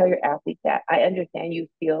 And to tell your athletes that I understand you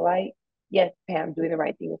feel like, yes, Pam, doing the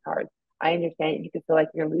right thing is hard. I understand you can feel like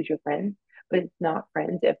you're gonna lose your friends, but it's not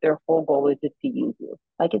friends if their whole goal is just to use you.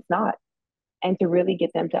 Like it's not. And to really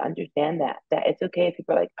get them to understand that it's okay if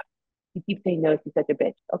people are like, you keep saying no, she's such a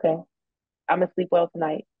bitch. Okay, I'm gonna sleep well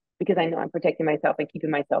tonight because I know I'm protecting myself and keeping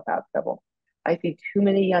myself out of trouble. I see too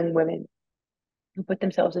many young women who put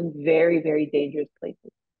themselves in very, very dangerous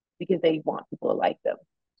places because they want people to like them.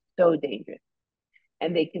 So dangerous,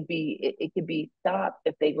 and they could be it could be stopped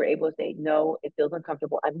if they were able to say no, it feels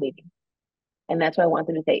uncomfortable, I'm leaving. And that's why I want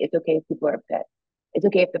them to say it's okay if people are upset. It's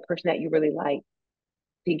okay if the person that you really like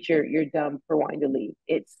thinks you're dumb for wanting to leave.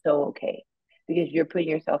 It's so okay because you're putting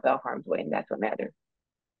yourself out harm's way, and that's what matters.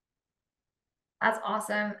 That's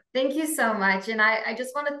awesome. Thank you so much. And I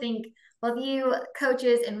just want to thank both you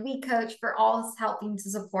coaches and WeCOACH for all helping to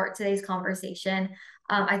support today's conversation.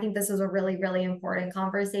 I think this was a really, really important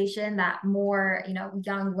conversation that more,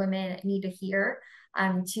 young women need to hear,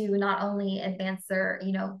 to not only advance their,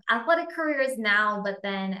 athletic careers now, but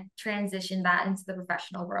then transition that into the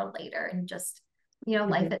professional world later and just,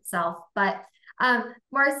 life Mm-hmm. itself. But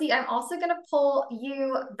Marcy, I'm also going to pull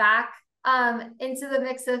you back into the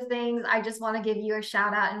mix of things. I just want to give you a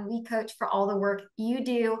shout out and WeCOACH for all the work you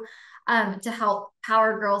do to help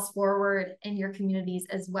power girls forward in your communities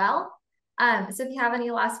as well. So if you have any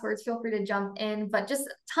last words, feel free to jump in. But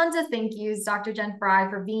just tons of thank yous, Dr. Jen Fry,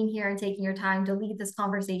 for being here and taking your time to lead this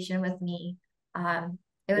conversation with me. It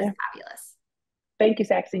was Yeah. fabulous. Thank you,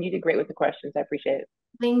 Saxon. You did great with the questions. I appreciate it.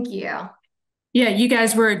 Thank you. Yeah, you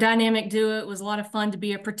guys were a dynamic duo. It was a lot of fun to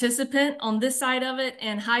be a participant on this side of it,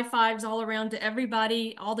 and high fives all around to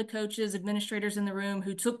everybody, all the coaches, administrators in the room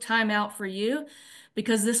who took time out for you,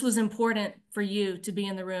 because this was important for you to be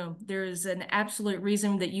in the room. There is an absolute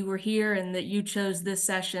reason that you were here and that you chose this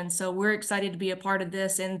session. So we're excited to be a part of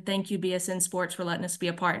this, and thank you, BSN Sports, for letting us be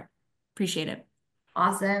a part. Appreciate it.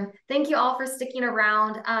 Awesome. Thank you all for sticking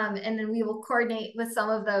around. And then we will coordinate with some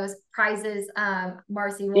of those prizes.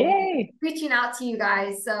 Marcy will be Yay. reaching out to you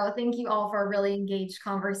guys. So thank you all for a really engaged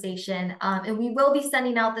conversation. And we will be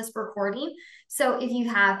sending out this recording. So if you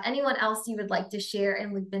have anyone else you would like to share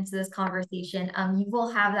and loop into this conversation, you will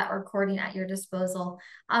have that recording at your disposal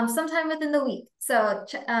sometime within the week. So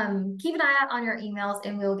keep an eye out on your emails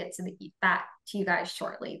and we'll get to that to you guys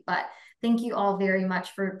shortly. But thank you all very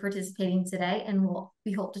much for participating today, and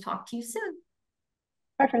we hope to talk to you soon.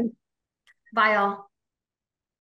 Bye, friends. Bye, all.